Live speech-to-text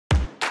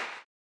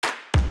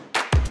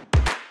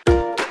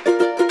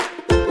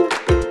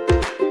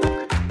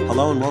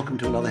Hello and welcome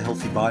to another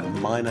Healthy Bite.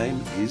 My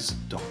name is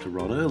Dr.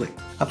 Ron Ehrlich.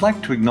 I'd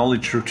like to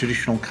acknowledge the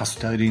traditional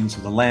custodians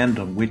of the land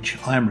on which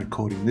I am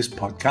recording this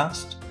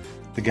podcast,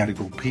 the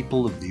Gadigal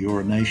people of the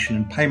Eora Nation,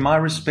 and pay my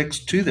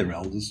respects to their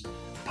elders,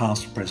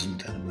 past,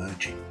 present and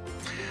emerging.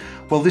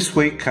 Well, this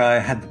week I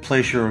had the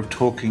pleasure of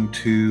talking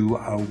to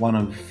one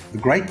of the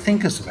great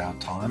thinkers of our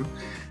time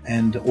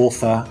and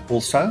author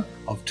also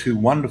of two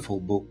wonderful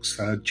books,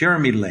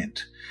 Jeremy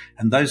Lent.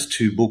 And those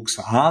two books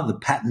are The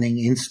Patterning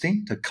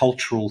Instinct, A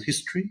Cultural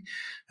History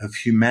of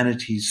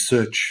Humanity's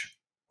Search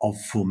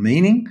for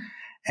Meaning,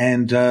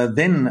 and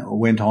then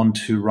went on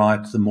to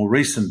write the more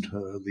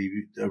recently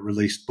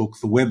released book,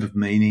 The Web of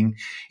Meaning,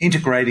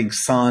 Integrating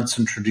Science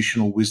and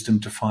Traditional Wisdom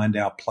to Find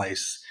Our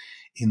Place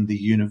in the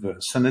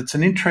Universe. And it's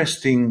an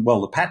interesting,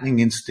 The Patterning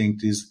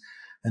Instinct is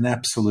an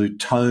absolute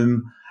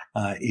tome.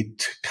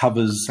 It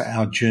covers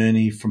our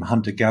journey from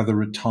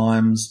hunter-gatherer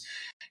times.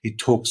 It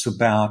talks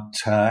about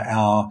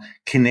our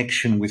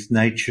connection with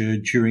nature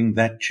during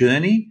that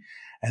journey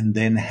and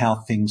then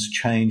how things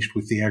changed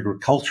with the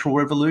agricultural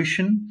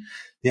revolution.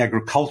 The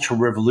agricultural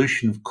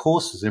revolution, of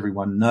course, as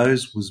everyone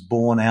knows, was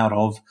born out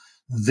of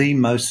the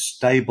most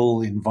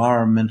stable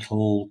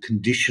environmental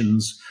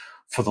conditions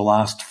for the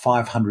last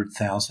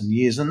 500,000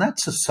 years. And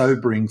that's a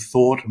sobering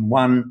thought and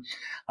one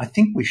I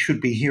think we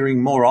should be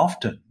hearing more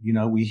often. You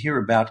know, we hear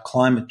about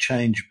climate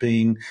change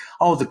being,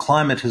 the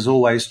climate has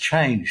always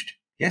changed.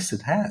 Yes,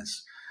 it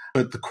has.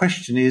 But the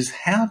question is,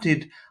 how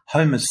did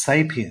Homo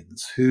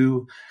sapiens,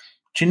 who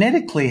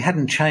genetically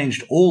hadn't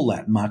changed all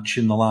that much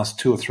in the last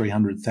 200,000 or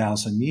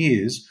 300,000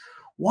 years,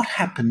 what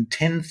happened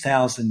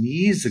 10,000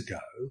 years ago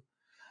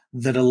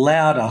that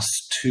allowed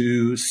us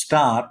to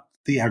start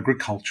the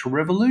agricultural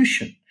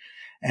revolution?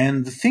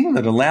 And the thing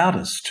that allowed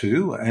us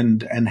to,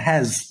 and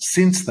has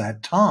since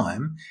that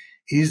time,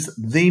 is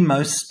the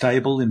most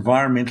stable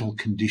environmental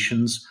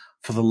conditions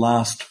for the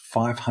last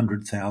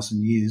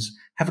 500,000 years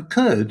have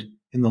occurred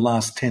in the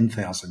last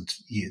 10,000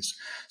 years.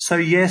 So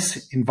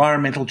yes,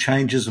 environmental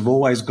changes have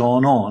always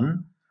gone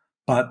on,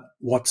 but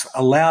what's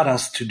allowed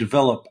us to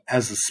develop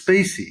as a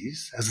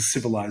species, as a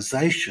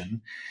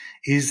civilization,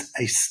 is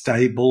a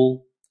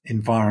stable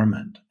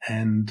environment.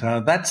 And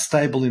that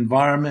stable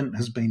environment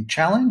has been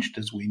challenged,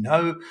 as we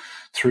know,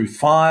 through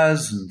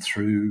fires and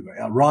through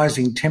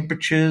rising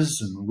temperatures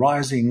and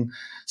rising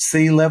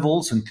sea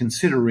levels. And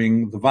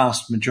considering the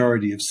vast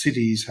majority of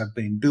cities have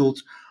been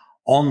built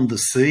on the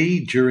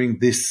sea during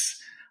this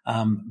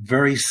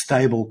very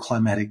stable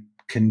climatic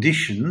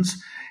conditions,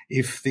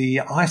 if the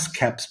ice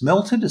caps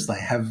melted, as they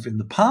have in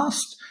the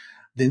past,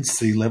 then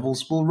sea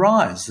levels will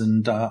rise.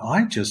 And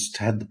I just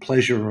had the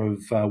pleasure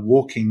of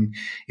walking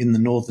in the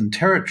Northern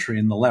Territory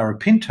in the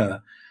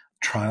Larapinta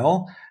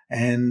Trail,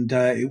 and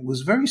it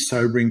was very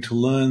sobering to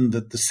learn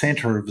that the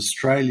centre of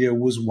Australia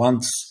was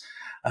once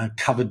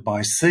covered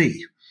by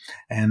sea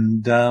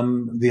and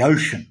the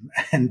ocean.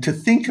 And to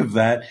think of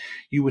that,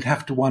 you would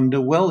have to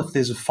wonder, well, if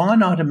there's a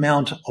finite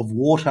amount of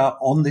water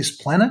on this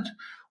planet,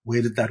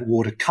 where did that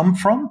water come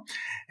from?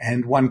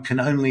 And one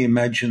can only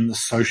imagine the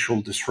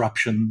social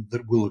disruption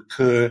that will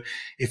occur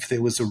if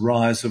there was a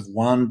rise of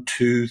 1,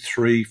 2,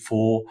 3,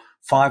 4,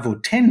 5 or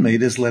 10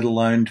 metres, let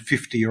alone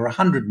 50 or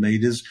 100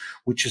 metres,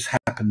 which has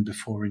happened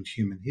before in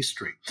human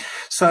history.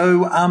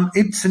 So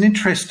it's an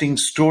interesting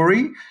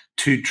story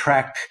to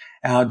track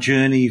our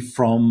journey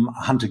from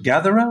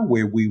hunter-gatherer,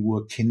 where we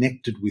were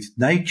connected with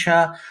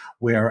nature,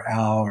 where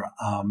our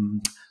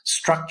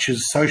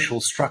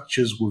social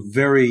structures were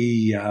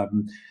very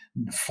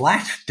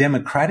flat,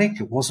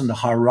 democratic. It wasn't a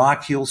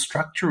hierarchical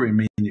structure. I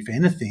mean, if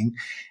anything,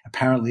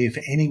 apparently if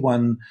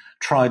anyone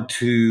tried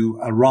to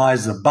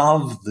rise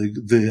above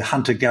the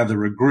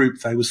hunter-gatherer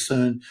group, they were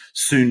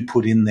soon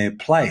put in their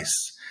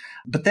place.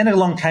 But then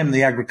along came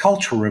the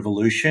agricultural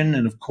revolution,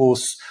 and of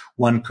course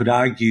one could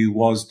argue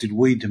did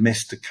we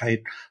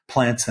domesticate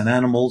plants and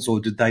animals,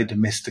 or did they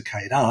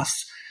domesticate us?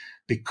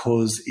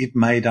 Because it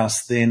made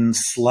us then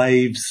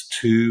slaves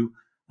to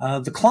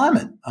the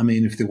climate. I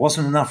mean, if there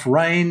wasn't enough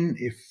rain,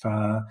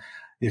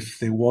 if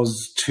there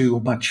was too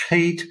much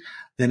heat,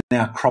 then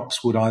our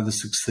crops would either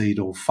succeed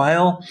or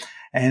fail.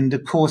 And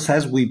of course,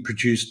 as we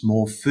produced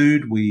more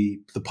food,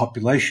 the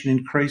population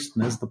increased,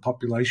 and as the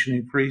population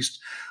increased,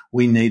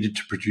 we needed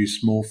to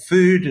produce more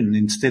food. And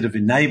instead of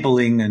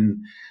enabling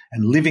and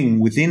living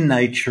within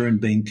nature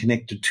and being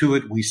connected to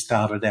it, we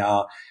started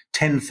our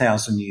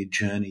 10,000-year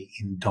journey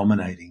in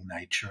dominating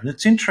nature. And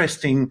it's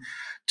interesting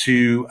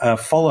to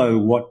follow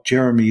what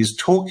Jeremy is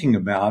talking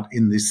about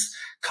in this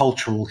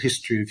cultural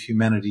history of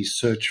humanity's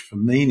search for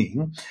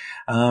meaning.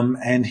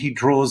 And he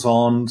draws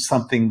on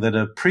something that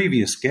a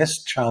previous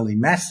guest, Charlie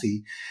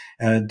Massey,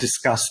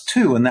 discussed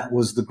too, and that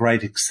was the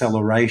Great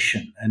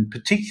Acceleration, and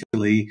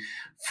particularly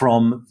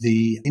from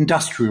the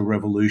Industrial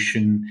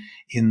Revolution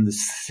in the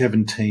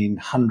 1700s,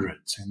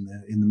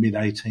 in the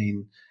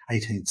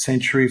mid-18th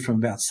century, from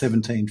about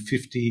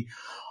 1750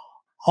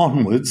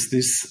 onwards,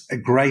 this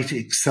great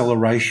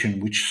acceleration,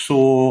 which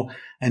saw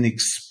an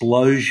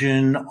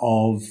explosion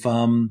of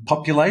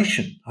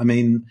population. I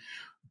mean,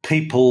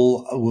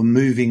 people were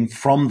moving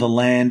from the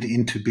land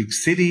into big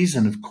cities.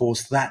 And of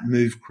course, that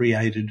move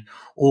created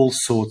all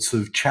sorts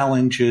of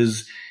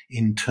challenges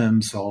in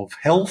terms of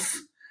health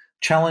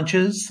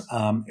challenges,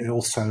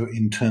 also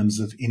in terms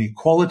of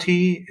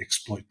inequality,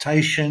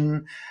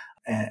 exploitation,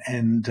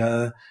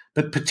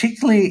 but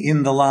particularly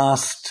in the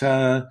last,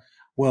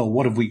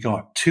 what have we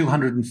got?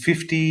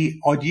 250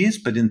 odd years,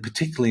 but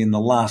particularly in the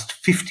last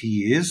 50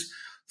 years,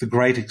 the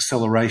great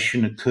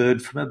acceleration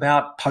occurred from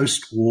about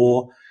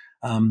post-war,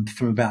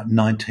 from about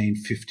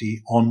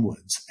 1950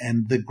 onwards.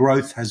 And the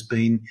growth has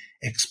been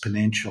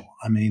exponential.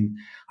 I mean,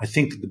 I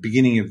think at the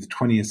beginning of the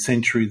 20th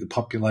century, the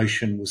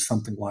population was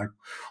something like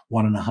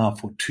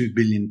 1.5 or 2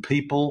 billion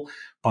people.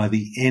 By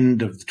the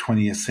end of the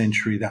 20th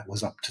century, that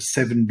was up to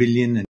 7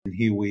 billion. And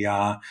here we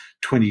are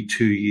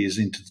 22 years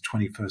into the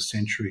 21st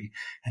century,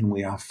 and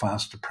we are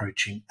fast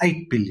approaching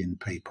 8 billion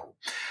people.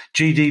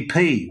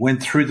 GDP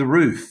went through the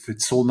roof.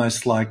 It's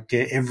almost like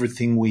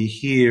everything we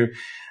hear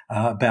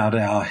about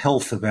our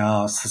health of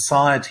our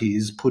society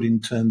is put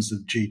in terms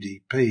of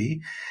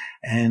GDP,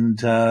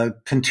 and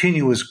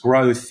continuous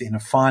growth in a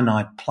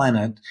finite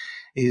planet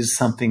is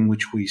something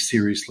which we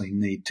seriously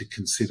need to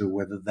consider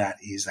whether that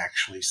is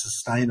actually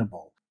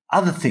sustainable.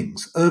 Other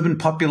things, urban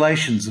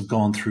populations have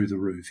gone through the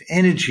roof,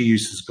 energy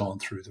use has gone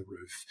through the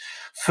roof,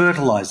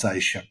 fertilizer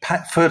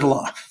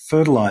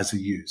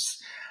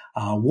use,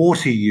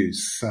 water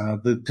use,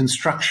 the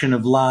construction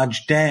of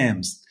large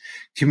dams,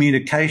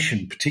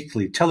 communication,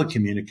 particularly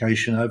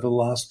telecommunication over the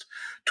last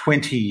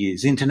 20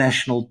 years.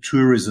 International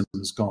tourism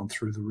has gone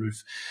through the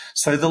roof.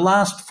 So the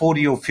last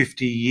 40 or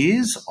 50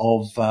 years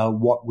of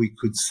what we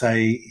could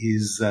say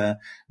is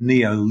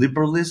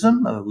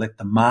neoliberalism, let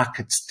the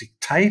markets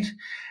dictate,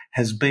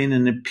 has been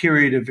in a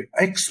period of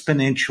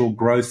exponential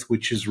growth,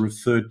 which is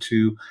referred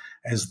to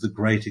as the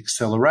Great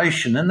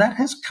Acceleration. And that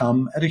has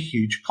come at a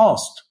huge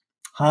cost.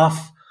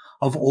 Half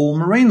of all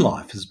marine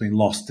life has been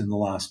lost in the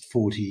last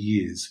 40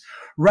 years.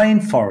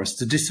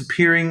 Rainforests are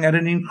disappearing at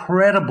an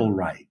incredible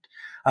rate.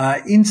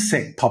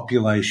 Insect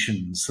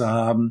populations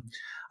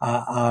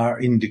are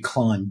in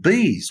decline.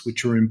 Bees,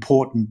 which are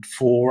important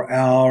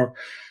for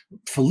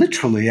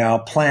literally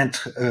our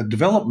plant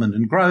development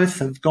and growth,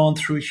 have gone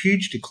through a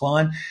huge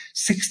decline.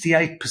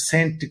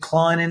 68%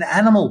 decline in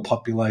animal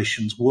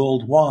populations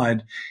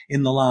worldwide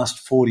in the last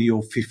 40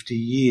 or 50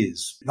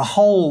 years. The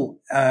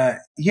whole,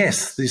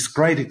 this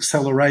great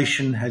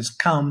acceleration has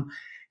come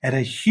at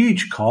a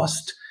huge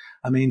cost.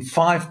 I mean,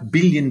 5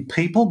 billion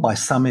people, by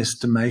some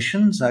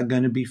estimations, are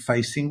going to be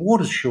facing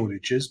water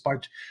shortages by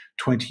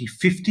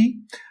 2050.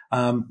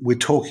 We're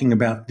talking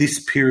about this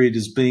period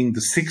as being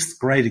the sixth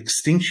great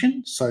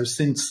extinction. So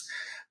since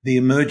the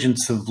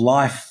emergence of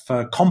life,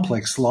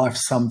 complex life,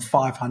 some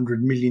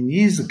 500 million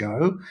years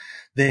ago,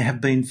 there have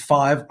been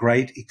 5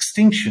 great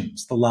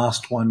extinctions, the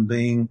last one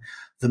being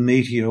the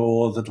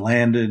meteor that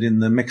landed in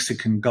the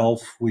Mexican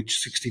Gulf, which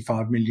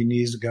 65 million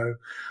years ago,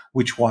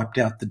 which wiped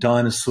out the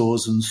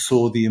dinosaurs and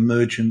saw the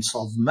emergence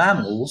of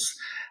mammals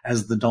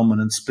as the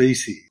dominant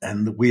species.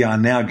 And we are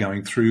now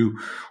going through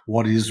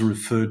what is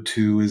referred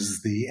to as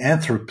the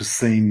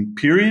Anthropocene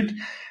period,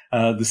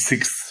 the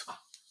sixth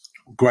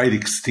great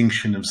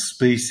extinction of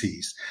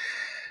species.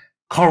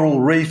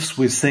 Coral reefs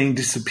we're seeing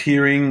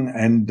disappearing,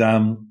 and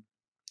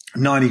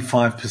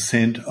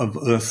 95% of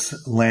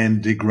Earth's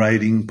land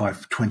degrading by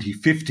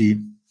 2050.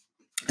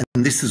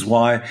 And this is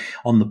why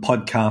on the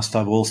podcast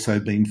I've also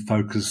been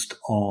focused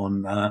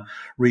on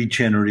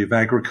regenerative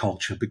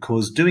agriculture,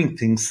 because doing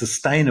things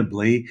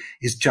sustainably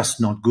is just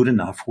not good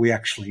enough. We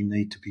actually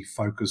need to be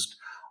focused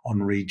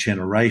on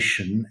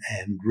regeneration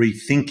and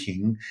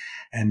rethinking.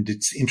 And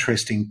it's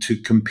interesting to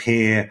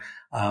compare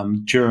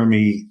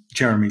Jeremy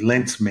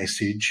Lent's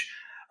message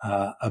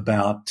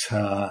about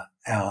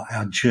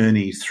our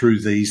journey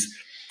through these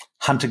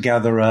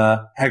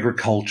hunter-gatherer,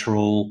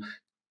 agricultural,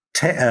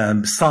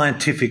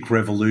 scientific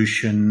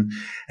revolution,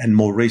 and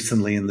more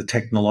recently in the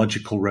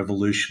technological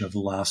revolution of the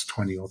last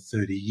 20 or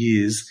 30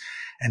 years,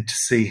 and to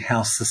see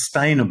how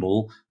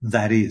sustainable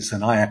that is.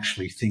 And I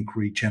actually think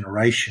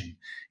regeneration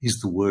is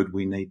the word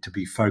we need to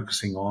be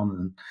focusing on.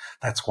 And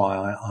that's why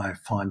I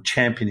find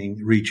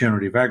championing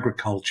regenerative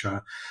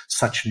agriculture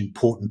such an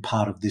important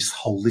part of this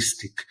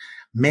holistic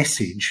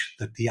message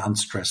that the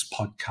Unstressed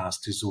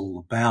podcast is all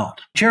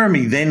about.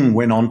 Jeremy then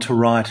went on to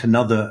write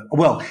another,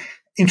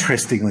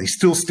 interestingly,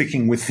 still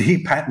sticking with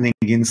the patterning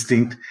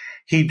instinct,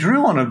 he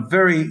drew on a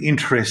very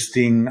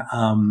interesting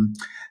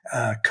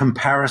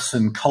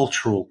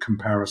cultural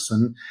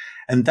comparison,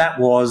 and that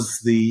was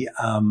the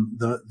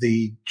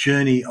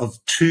journey of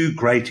 2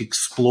 great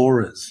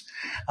explorers.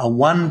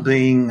 One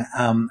being,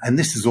 and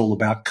this is all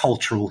about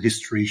cultural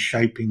history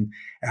shaping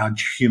our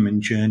human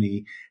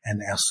journey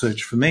and our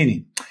search for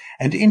meaning.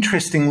 And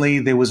interestingly,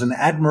 there was an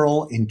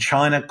admiral in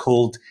China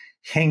called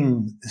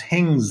Heng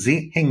Zheng,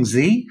 Z-H-E-N-G,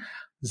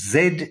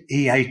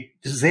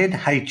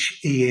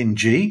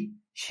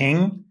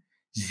 Heng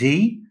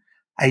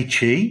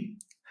Z-H-E.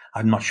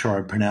 I'm not sure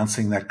I'm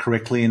pronouncing that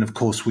correctly. And of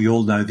course, we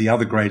all know the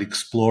other great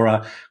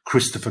explorer,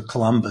 Christopher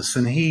Columbus.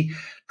 And he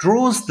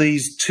draws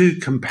these 2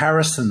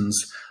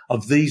 comparisons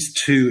of these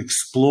two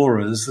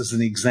explorers as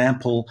an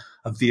example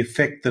of the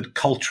effect that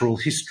cultural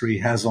history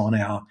has on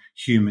our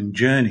human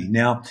journey.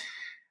 Now,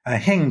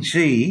 Heng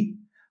Ji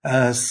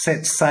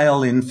set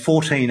sail in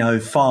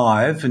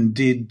 1405 and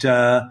did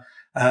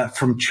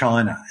from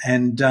China,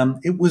 and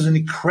it was an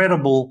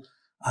incredible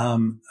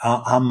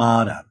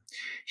armada.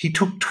 He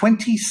took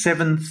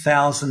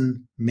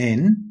 27,000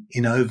 men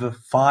in over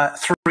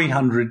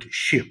 300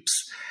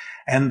 ships,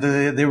 and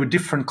there were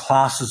different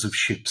classes of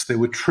ships. There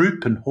were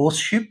troop and horse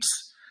ships,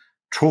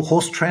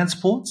 horse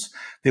transports.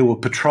 There were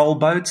patrol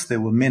boats, there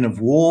were men of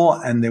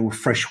war, and there were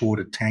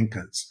freshwater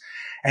tankers.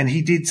 And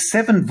he did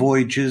 7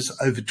 voyages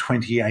over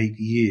 28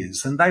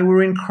 years, and they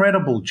were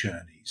incredible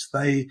journeys.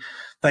 They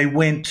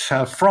went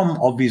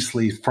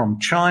obviously from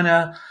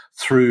China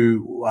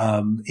through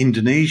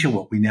Indonesia,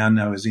 what we now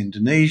know as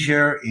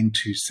Indonesia,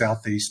 into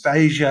Southeast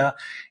Asia,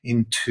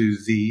 into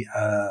the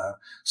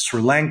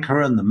Sri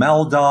Lanka and the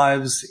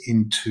Maldives,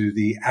 into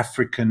the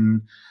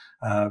African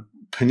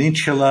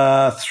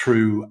peninsula,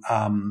 through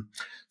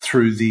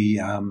the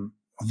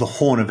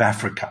Horn of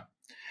Africa.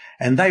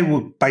 And they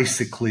were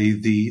basically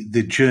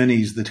the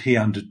journeys that he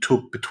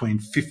undertook between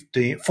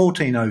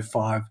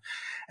 1405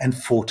 and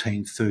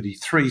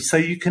 1433. So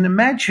you can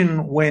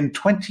imagine when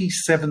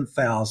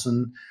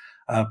 27,000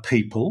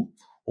 people,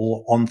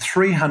 or on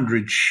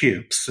 300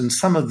 ships, and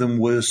some of them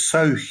were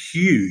so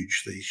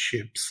huge, these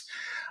ships,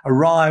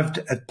 arrived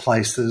at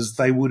places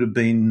they would have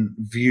been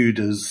viewed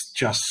as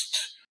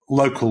just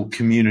local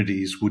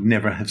communities would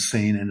never have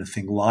seen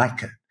anything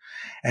like it.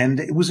 And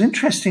it was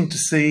interesting to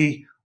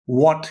see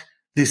what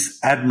this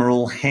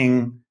Admiral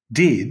Heng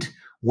did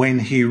when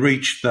he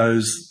reached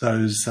those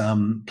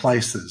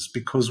places,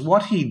 because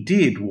what he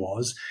did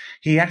was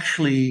he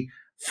actually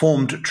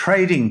formed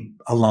trading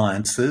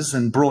alliances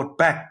and brought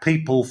back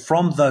people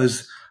from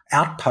those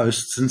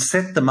outposts and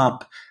set them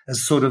up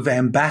as sort of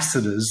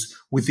ambassadors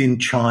within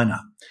China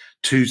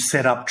to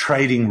set up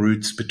trading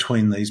routes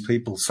between these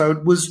people. So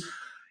it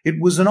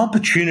was an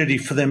opportunity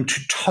for them to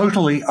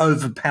totally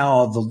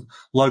overpower the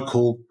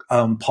local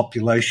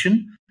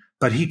population.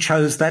 But he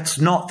chose that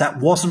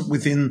wasn't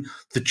within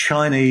the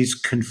Chinese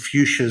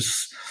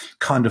Confucius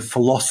kind of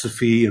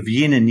philosophy of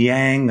yin and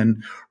yang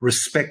and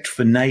respect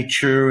for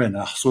nature and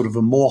a sort of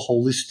a more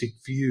holistic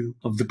view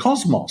of the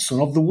cosmos and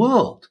of the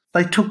world.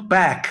 They took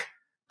back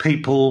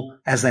people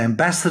as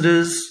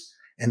ambassadors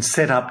and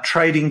set up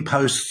trading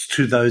posts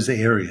to those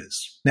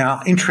areas. Now,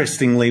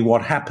 interestingly,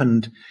 what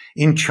happened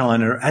in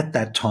China at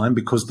that time,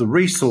 because the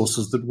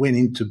resources that went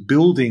into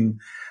building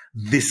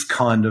this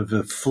kind of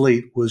a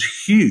fleet was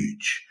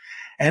huge,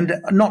 and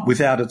not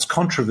without its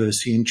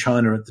controversy in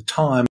China at the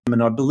time.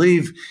 And I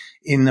believe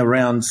in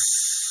around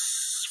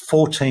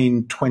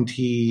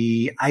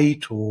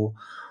 1428 or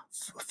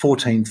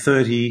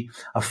 1430,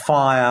 a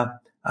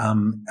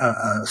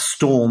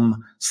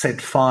storm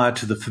set fire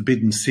to the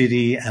Forbidden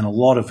City, and a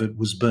lot of it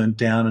was burnt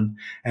down.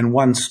 And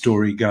one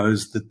story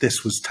goes that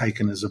this was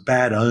taken as a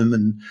bad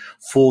omen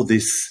for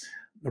this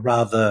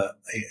rather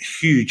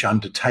huge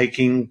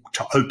undertaking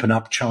to open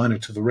up China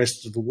to the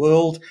rest of the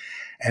world.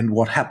 And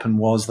what happened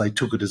was they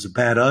took it as a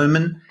bad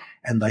omen,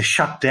 and they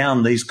shut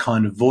down these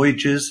kind of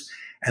voyages,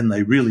 and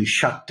they really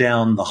shut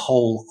down the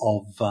whole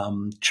of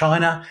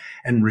China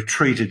and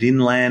retreated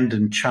inland.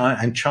 And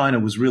China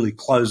was really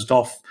closed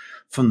off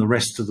from the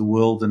rest of the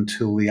world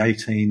until the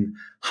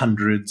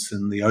 1800s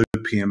and the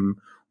Opium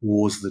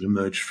Wars that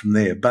emerged from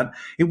there. But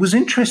it was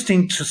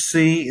interesting to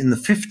see in the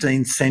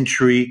 15th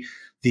century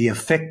the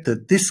effect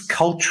that this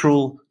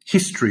cultural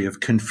history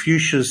of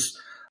Confucius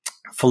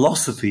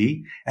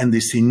philosophy and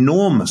this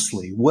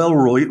enormously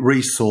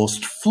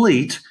well-resourced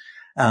fleet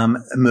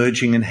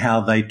emerging, and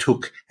how they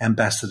took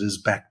ambassadors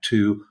back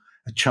to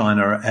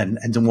China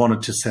and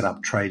wanted to set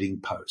up trading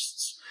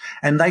posts.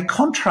 And they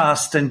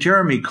contrast, and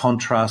Jeremy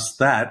contrasts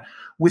that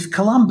with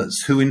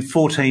Columbus, who in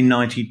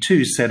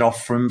 1492 set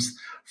off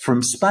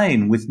from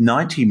Spain with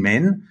 90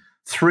 men,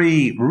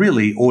 3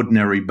 really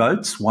ordinary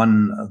boats,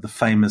 one the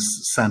famous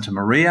Santa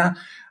Maria.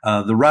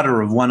 The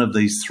rudder of one of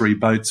these 3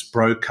 boats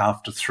broke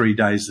after 3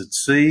 days at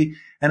sea.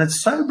 And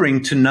it's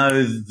sobering to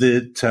know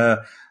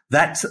that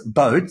that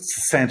boat,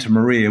 Santa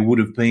Maria, would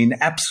have been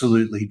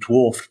absolutely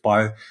dwarfed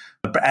by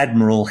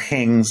Admiral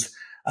Heng's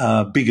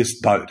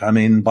biggest boat. I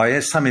mean, by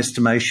some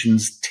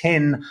estimations,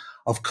 10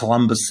 of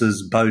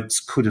Columbus's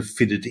boats could have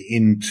fitted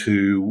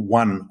into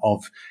one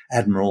of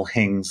Admiral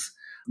Heng's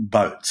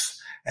boats.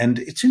 And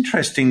it's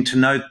interesting to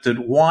note that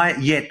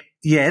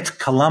yet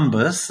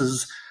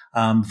Columbus's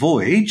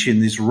voyage in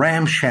this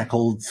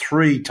ramshackled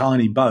 3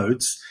 tiny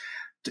boats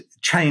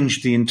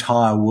changed the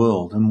entire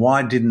world. And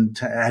why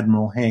didn't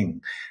Admiral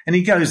Heng? And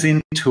he goes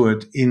into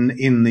it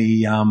in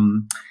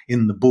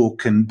the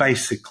book, and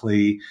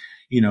basically,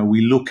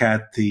 we look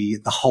at the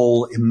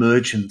whole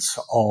emergence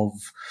of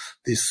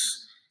this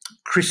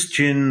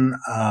Christian,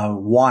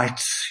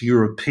 white,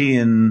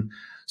 European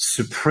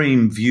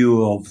supreme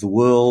view of the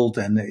world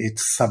and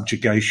its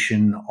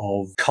subjugation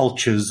of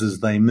cultures as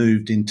they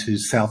moved into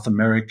South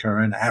America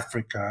and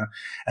Africa,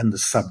 and the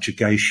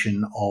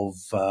subjugation of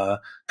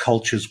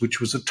cultures, which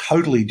was a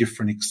totally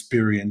different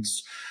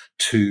experience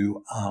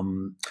to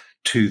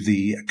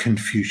the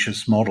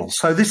Confucius model.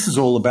 So this is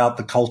all about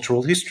the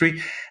cultural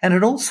history, and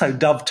it also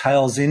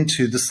dovetails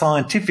into the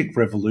scientific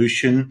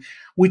revolution,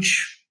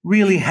 which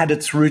really had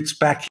its roots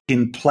back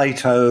in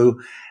Plato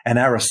and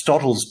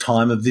Aristotle's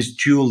time of this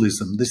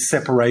dualism, this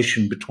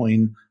separation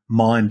between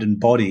mind and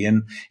body.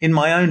 And in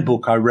my own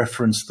book, I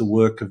reference the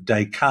work of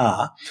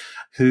Descartes,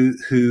 who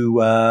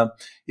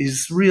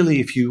is really,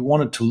 if you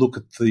wanted to look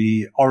at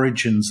the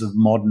origins of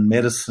modern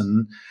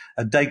medicine,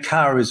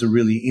 Descartes is a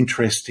really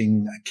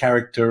interesting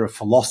character, a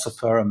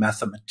philosopher, a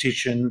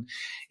mathematician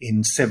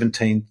in the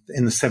 1700s,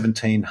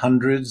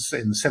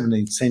 in the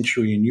 17th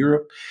century in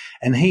Europe.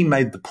 And he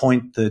made the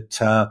point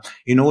that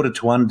in order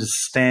to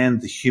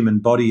understand the human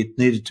body, it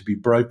needed to be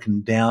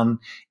broken down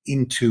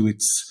into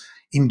its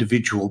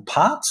individual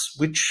parts,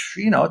 which,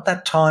 at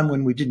that time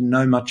when we didn't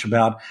know much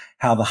about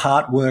how the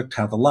heart worked,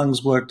 how the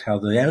lungs worked, how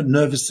the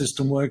nervous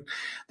system worked,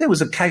 there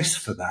was a case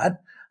for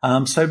that.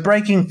 So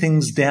breaking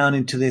things down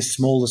into their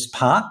smallest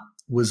part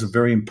was a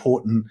very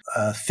important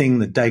thing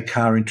that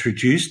Descartes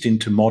introduced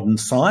into modern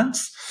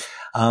science.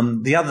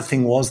 The other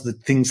thing was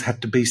that things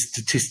had to be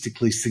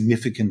statistically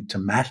significant to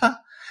matter.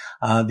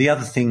 The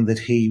other thing that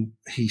he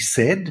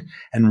said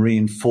and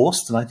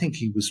reinforced, and I think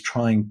he was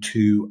trying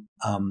to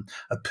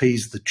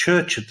appease the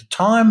church at the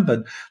time,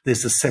 but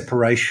there's a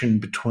separation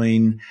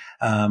between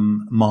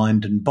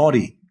mind and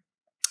body.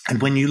 And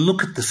when you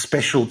look at the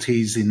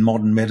specialties in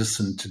modern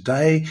medicine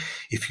today,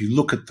 if you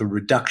look at the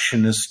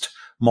reductionist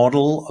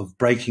model of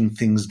breaking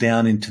things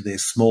down into their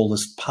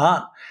smallest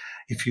part,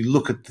 if you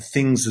look at the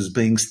things as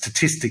being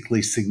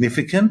statistically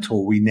significant,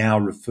 or we now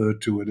refer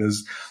to it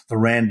as the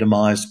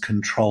randomized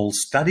control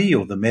study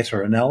or the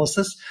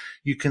meta-analysis,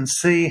 you can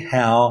see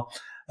how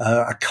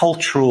a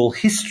cultural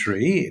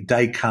history,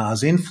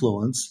 Descartes'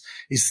 influence,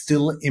 is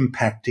still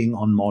impacting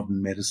on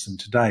modern medicine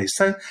today.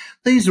 So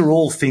these are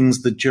all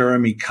things that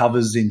Jeremy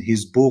covers in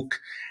his book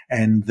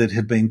and that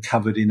have been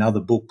covered in other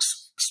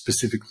books,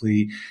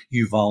 specifically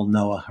Yuval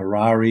Noah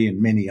Harari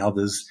and many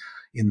others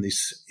in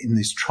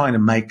this trying to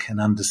make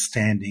an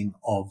understanding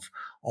of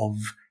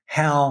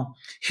how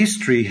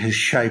history has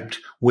shaped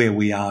where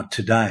we are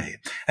today.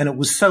 And it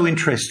was so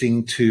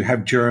interesting to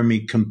have Jeremy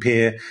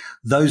compare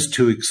those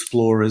two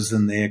explorers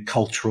and their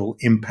cultural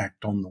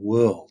impact on the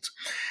world.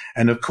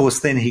 And of course,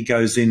 then he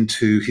goes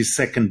into his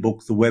second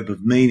book, The Web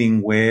of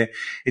Meaning, where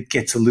it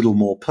gets a little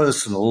more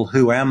personal.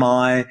 Who am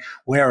I?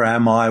 Where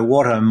am I?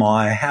 What am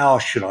I? How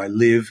should I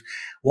live?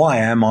 Why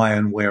am I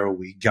and where are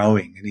we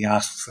going? And he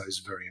asks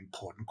those very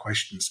important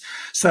questions.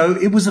 So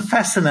it was a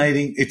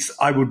fascinating,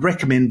 I would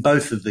recommend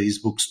both of these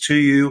books to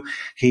you.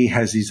 He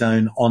has his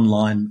own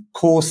online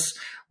course,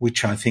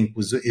 which I think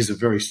is a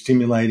very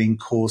stimulating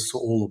course,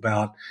 all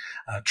about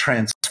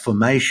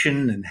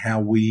transformation and how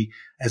we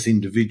as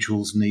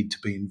individuals need to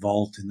be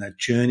involved in that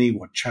journey,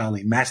 what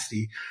Charlie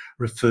Massey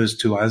refers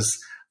to as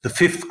the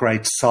fifth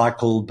great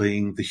cycle,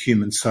 being the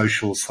human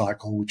social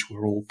cycle, which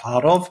we're all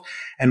part of,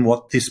 and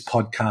what this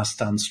podcast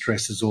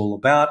Unstress is all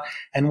about,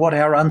 and what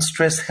our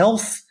Unstress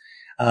Health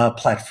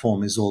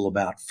platform is all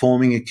about,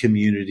 forming a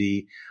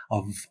community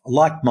of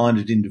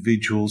like-minded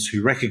individuals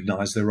who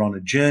recognize they're on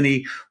a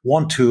journey,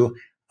 want to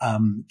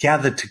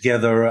gather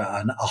together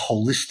a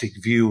holistic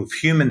view of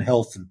human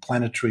health and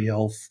planetary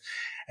health,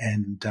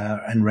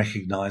 and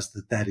recognize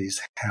that is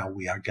how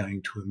we are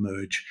going to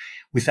emerge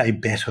with a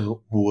better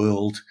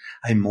world,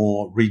 a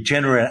more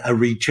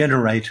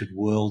regenerated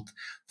world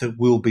that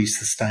will be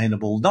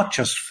sustainable, not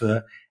just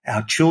for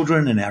our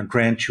children and our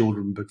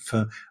grandchildren, but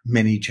for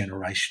many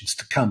generations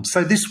to come.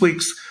 So this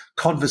week's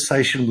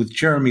conversation with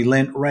Jeremy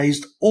Lent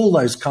raised all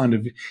those kind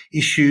of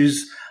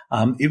issues.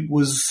 Both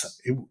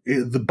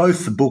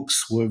the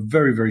books were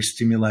very, very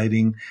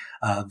stimulating.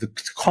 The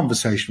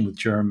conversation with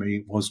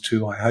Jeremy was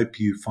too. I hope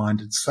you find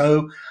it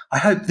so. I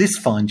hope this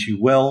finds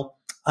you well.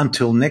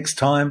 Until next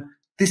time,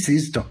 this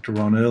is Dr.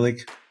 Ron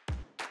Ehrlich.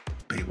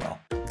 Be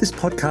well. This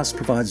podcast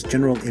provides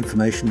general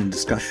information and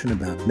discussion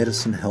about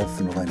medicine, health,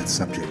 and related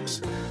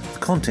subjects. The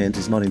content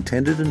is not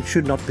intended and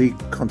should not be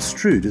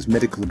construed as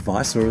medical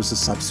advice or as a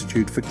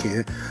substitute for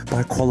care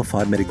by a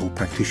qualified medical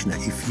practitioner.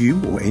 If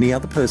you or any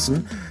other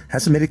person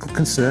has a medical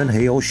concern,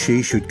 he or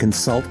she should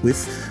consult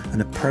with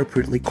an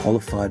appropriately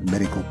qualified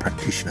medical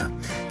practitioner.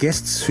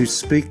 Guests who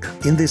speak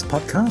in this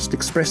podcast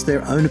express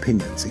their own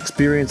opinions,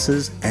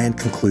 experiences, and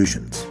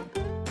conclusions.